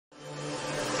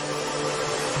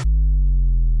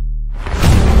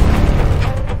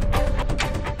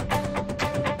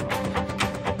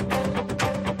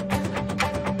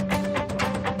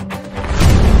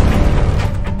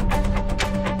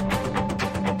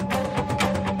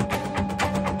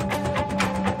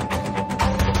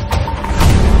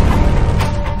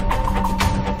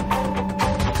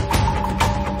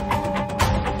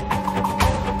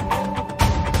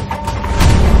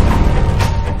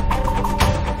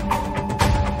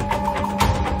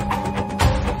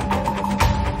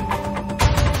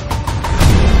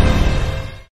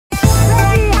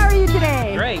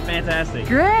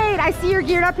see you're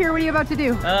geared up here. What are you about to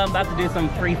do? I'm about to do some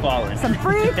free falling. Some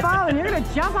free falling. You're gonna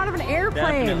jump out of an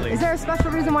airplane. Definitely. Is there a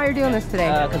special reason why you're doing this today?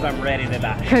 Because I'm ready to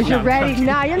die. Because you're ready.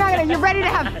 No, you're not gonna. You're ready to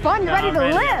have fun. You're ready to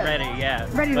live. Ready, yeah.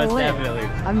 Ready to live. Definitely.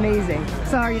 Amazing.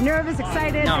 So are you nervous,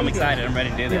 excited? No, I'm excited. I'm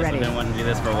ready to do this. I've been wanting to do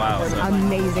this for a while. So.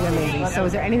 Amazing, amazing. So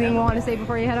is there anything you want to say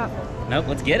before you head up? Nope,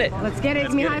 let's get it. Let's get it.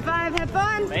 Give me a high five. Have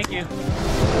fun. Thank you.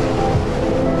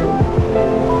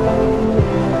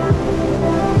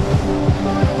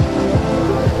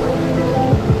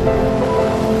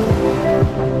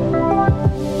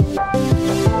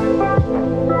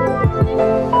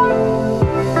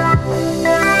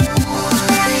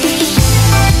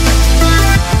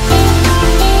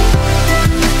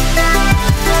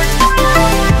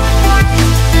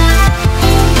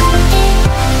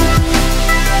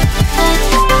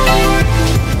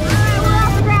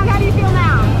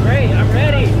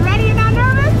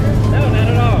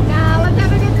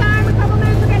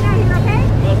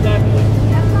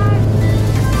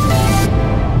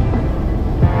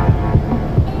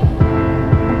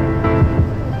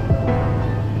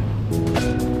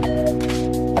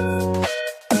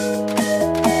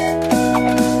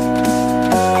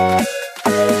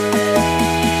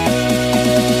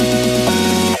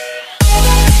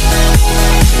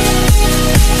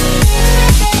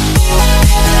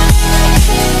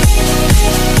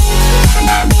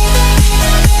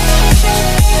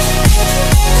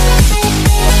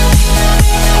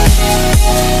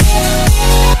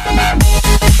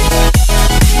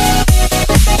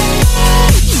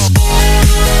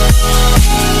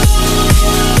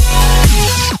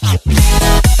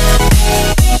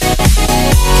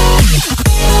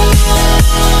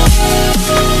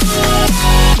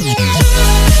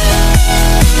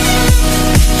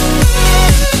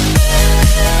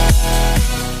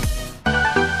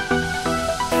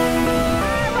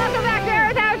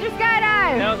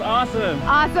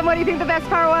 Awesome. What do you think the best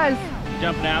part was?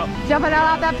 Jumping out. Jumping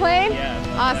out that plane?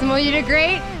 Yeah. Awesome. Well, you did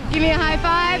great. Give me a high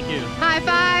five. Thank you. High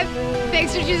five.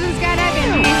 Thanks for choosing Skydive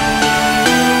Indy.